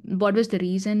what was the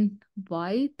reason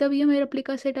why the VMI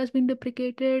replica set has been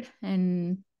deprecated,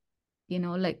 and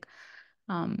like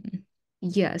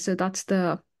yeah, so that's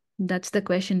the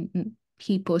question.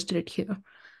 He posted it here.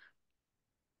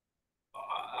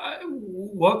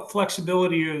 What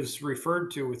flexibility is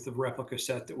referred to with the replica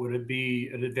set that would be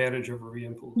an advantage over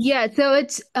VM pools? Yeah, so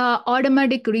it's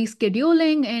automatic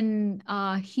rescheduling, and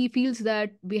he feels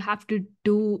that we have to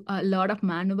do a lot of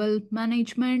manual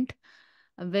management,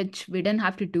 which we didn't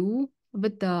have to do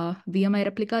with the VMI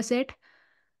replica set.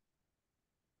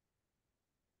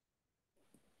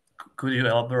 Could you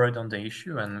elaborate on the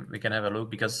issue and we can have a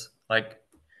look? Because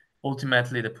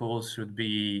ultimately the pools should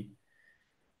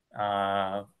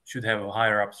have a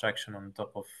higher abstraction on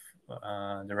top of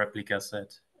the replica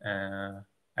set.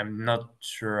 I'm not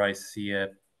sure I see a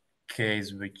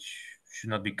case which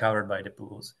should not be covered by the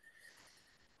pools.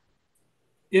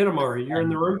 Inamar, you're in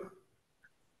the room?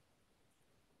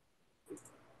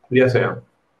 Yes, I am.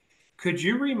 Could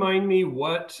you remind me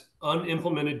what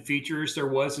unimplemented features there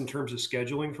was in terms of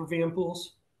scheduling for VM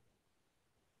pools?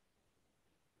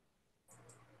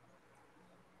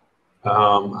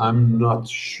 I'm not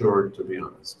sure, to be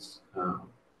honest.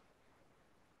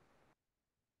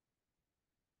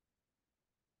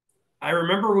 I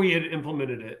remember we had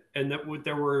implemented it, and that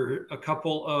there were a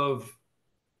couple of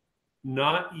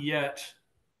not yet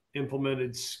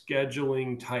implemented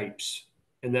scheduling types,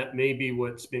 and that may be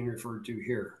what's being referred to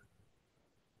here.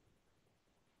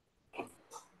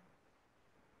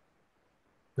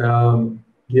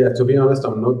 Yeah, to be honest,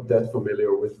 I'm not that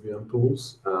familiar with VM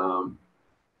pools.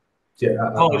 Yeah,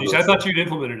 apologies. I thought you'd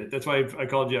implemented it. That's why I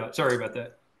called you out. Sorry about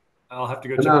that. I'll have to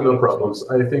go check. No problems.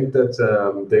 I think that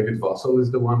David Vossel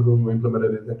is the one who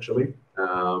implemented it actually.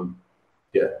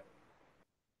 Yeah.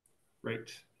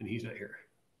 Right, and he's not here.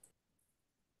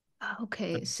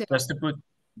 Okay, so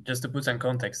just to put some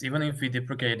context, even if we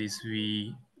deprecate this,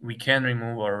 we can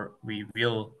remove, or we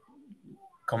will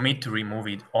commit to remove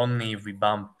it only if we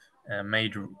bump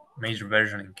major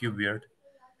version in KubeVirt,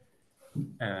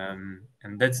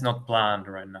 and that's not planned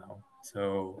right now.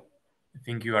 So I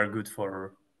think you are good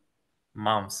for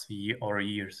months or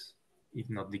years, if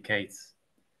not decades.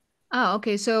 Ah,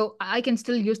 okay. So I can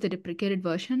still use the deprecated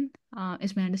version.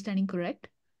 Is my understanding correct?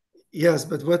 Yes,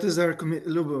 but what is our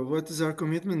Lubo, what is our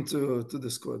commitment to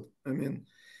this code? I mean,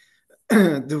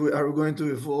 are we going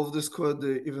to evolve this code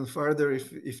even further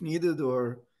if needed,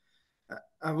 or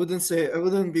I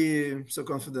wouldn't be so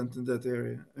confident in that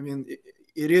area. I mean,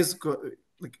 it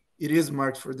is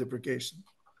marked for deprecation.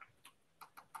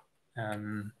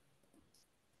 I'm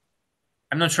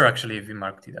not sure actually if we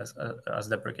marked it as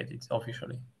deprecated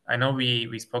officially. I know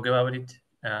we spoke about it,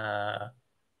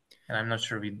 and I'm not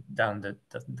sure we done the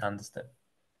step.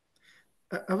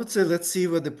 I would say let's see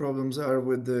what the problems are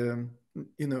with the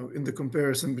in the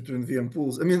comparison between VM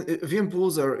pools. I mean, VM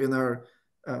pools are in our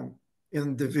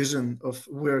in the vision of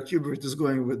where KubeVirt is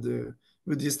going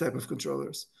with these type of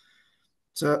controllers.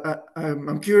 So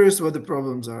I'm curious what the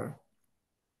problems are.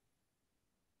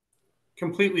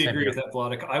 Completely agree with that,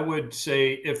 Vladek. I would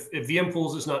say if VM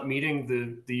pools is not meeting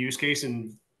the use case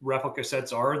and replica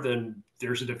sets are, then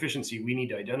there's a deficiency we need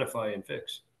to identify and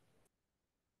fix.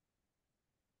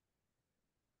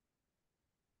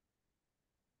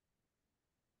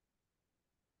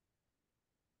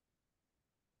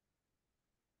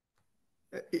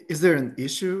 Is there an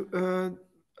issue?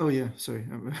 Oh yeah, sorry,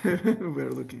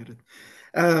 we're looking at it.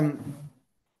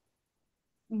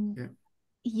 Yeah.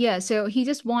 Yeah, so he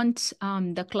just wants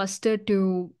the cluster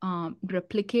to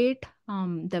replicate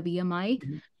the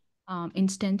VMI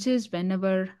instances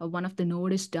whenever one of the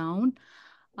node is down.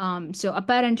 So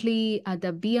apparently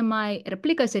the VMI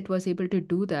replica set was able to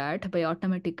do that by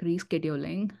automatic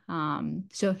rescheduling.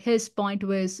 So his point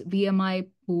was VMI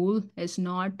pool is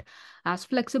not as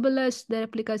flexible as the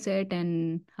replica set,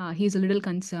 and he's a little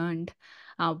concerned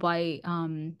why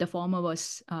the former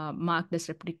was marked as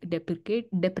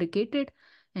deprecated,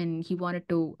 and he wanted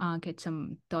to get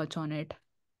some thoughts on it.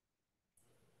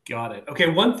 Got it. Okay,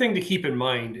 one thing to keep in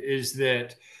mind is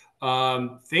that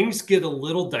things get a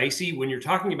little dicey when you're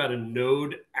talking about a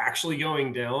node actually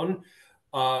going down.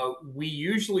 We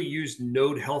usually use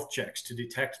node health checks to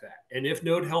detect that. And if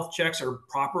node health checks are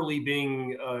properly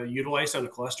being utilized on a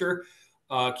cluster,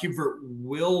 KubeVirt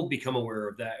will become aware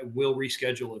of that and will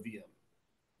reschedule a VM.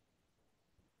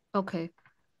 Okay.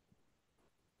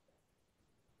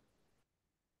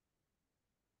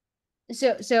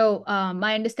 So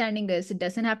my understanding is it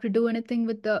doesn't have to do anything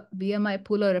with the VMI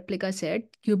pool or replica set.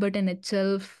 KubeVirt in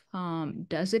itself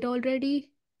does it already.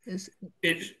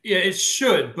 It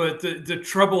should, but the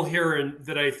trouble here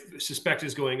that I suspect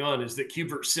is going on is that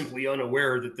KubeVirt's simply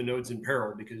unaware that the node's in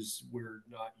peril because we're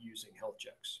not using health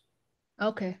checks.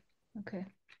 Okay.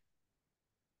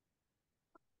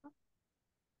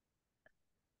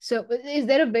 So is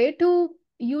there a way to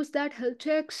use that health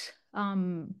checks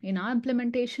in our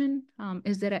implementation?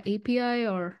 Is there an API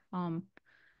or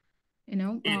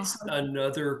It's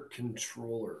another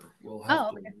controller. We'll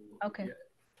have to. Okay.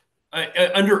 Yeah.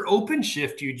 Under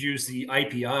OpenShift, you'd use the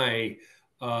IPI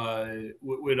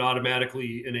would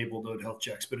automatically enable node health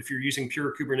checks. But if you're using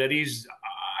pure Kubernetes,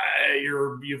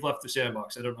 you've left the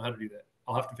sandbox. I don't know how to do that.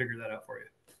 I'll have to figure that out for you.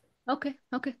 Okay.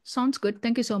 Sounds good.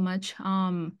 Thank you so much.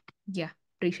 Yeah,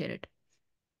 appreciate it.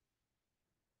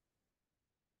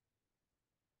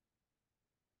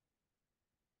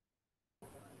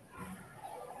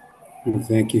 Well,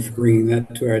 thank you for bringing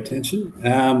that to our attention.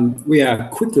 We are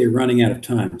quickly running out of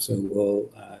time, so we'll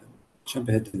jump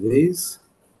ahead to these.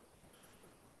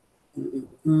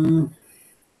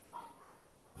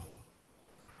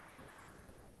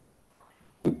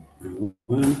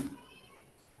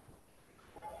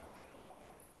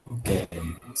 Okay,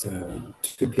 so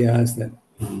 2 PRs that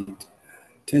need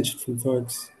attention from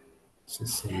folks.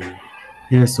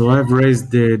 Yeah, so I've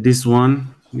raised this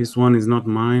one. This one is not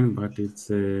mine, but it's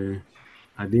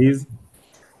Adi's.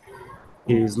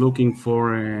 He's looking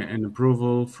for an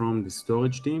approval from the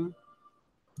storage team.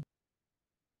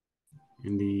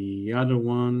 And the other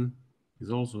one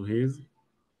is also his.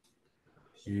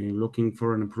 Looking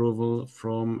for an approval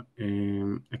from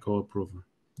a co-approver.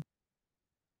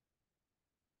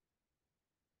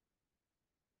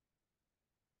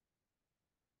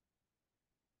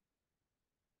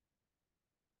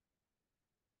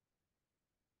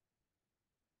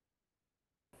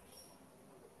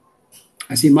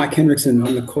 I see Mike Hendrickson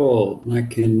on the call. Mike,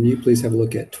 can you please have a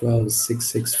look at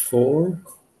 12664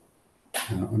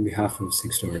 on behalf of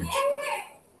SIG Storage?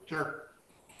 Sure.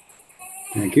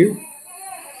 Thank you.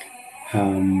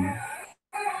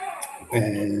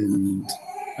 And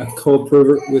a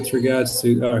co-approver with regards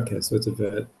to, okay, so it's a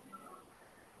Virt.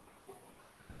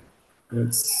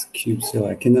 What's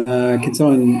KubeVirt? Can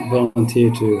someone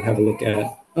volunteer to have a look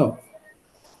at? Oh,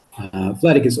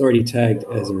 Vladik is already tagged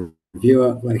as a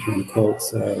reviewer. Vladik, you're on the call,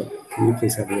 so can you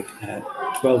please have a look at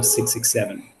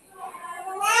 12667?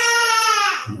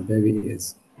 My baby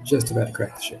is just about to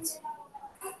crack the shits.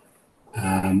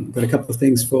 Got a couple of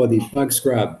things for the bug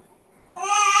scrub.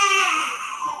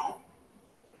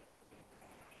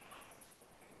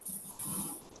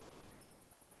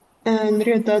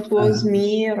 Andrea, that was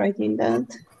me writing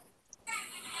that.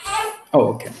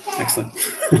 Oh, okay, excellent.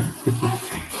 Okay.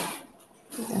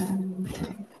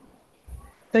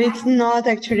 So it's not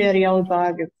actually a real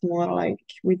bug, it's more like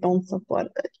we don't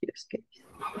support that use case.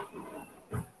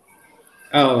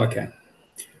 Oh, okay.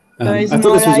 So it's I thought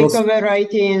more this was like also...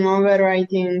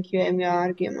 overwriting QEMU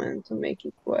argument to make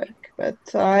it work. But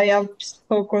I have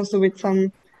spoken also with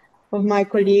some of my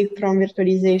colleagues from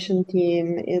virtualization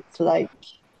team. It's like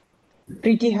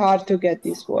pretty hard to get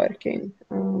this working.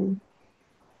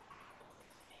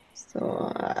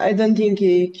 So I don't think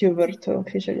KubeVirt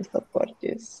officially support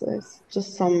this. It's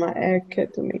just some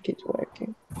hack to make it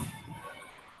working.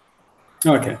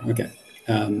 Okay, okay.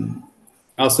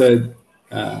 Also,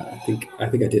 I think I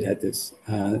did have this.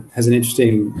 Has an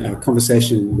interesting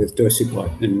conversation with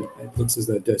DoSupport, and it looks as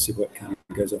though DoSupport kind of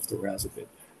goes off the rails a bit.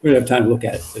 We don't have time to look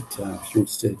at it, but if you're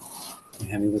interested in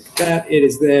having a look at that, it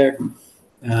is there.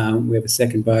 We have a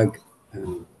second bug.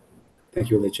 Thank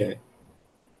you, Alice.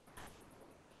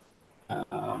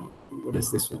 What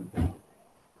is this one?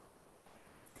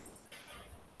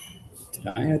 Did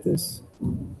I add this?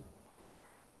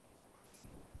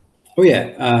 Oh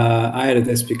yeah, I added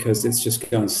this because it's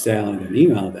just going stale and I got an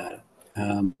email about it.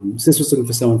 So this was looking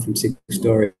for someone from SIG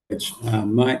Storage.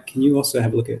 Mike, can you also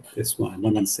have a look at this one,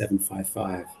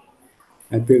 11755?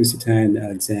 I previously tagged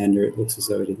Alexander. It looks as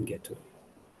though he didn't get to it.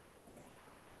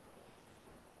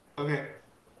 Okay.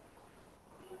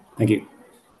 Thank you.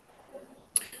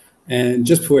 And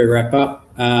just before we wrap up,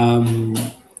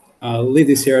 I'll leave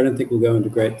this here. I don't think we'll go into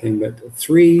a great thing, but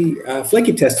 3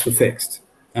 flaky tests were fixed.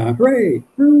 Hooray!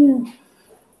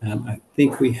 I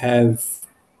think we have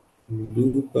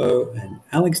Lubo and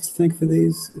Alex to thank for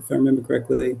these, if I remember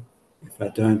correctly. If I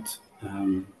don't,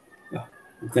 I'm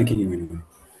thanking you anyway.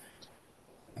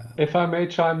 If I may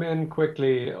chime in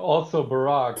quickly, also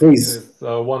Barak Please. is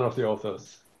one of the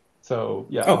authors. So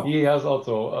yeah, he has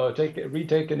also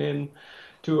retaken in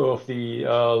 2 of the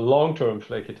long-term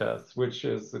flaky tests, which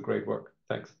is great work.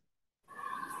 Thanks.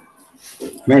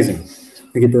 Amazing.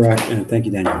 Thank you, Barak, and thank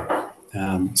you, Daniel.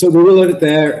 So we will leave it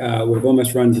there. We've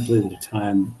almost run completely to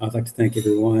time. I'd like to thank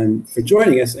everyone for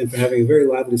joining us and for having a very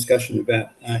lively discussion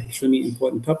about extremely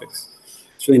important topics.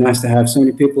 It's really nice to have so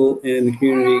many people in the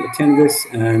community attend this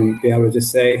and be able to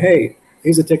just say, hey,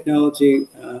 here's a technology,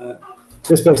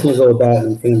 this person knows all about it,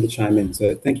 and for them to chime in.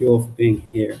 So thank you all for being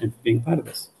here and for being part of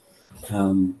this.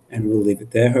 And we'll leave it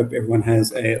there. Hope everyone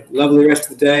has a lovely rest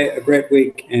of the day, a great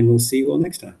week, and we'll see you all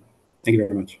next time. Thank you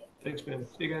very much. Thanks, man.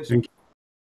 See you guys. Thank you.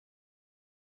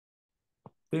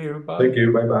 See you. Bye. Thank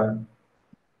you. Bye-bye.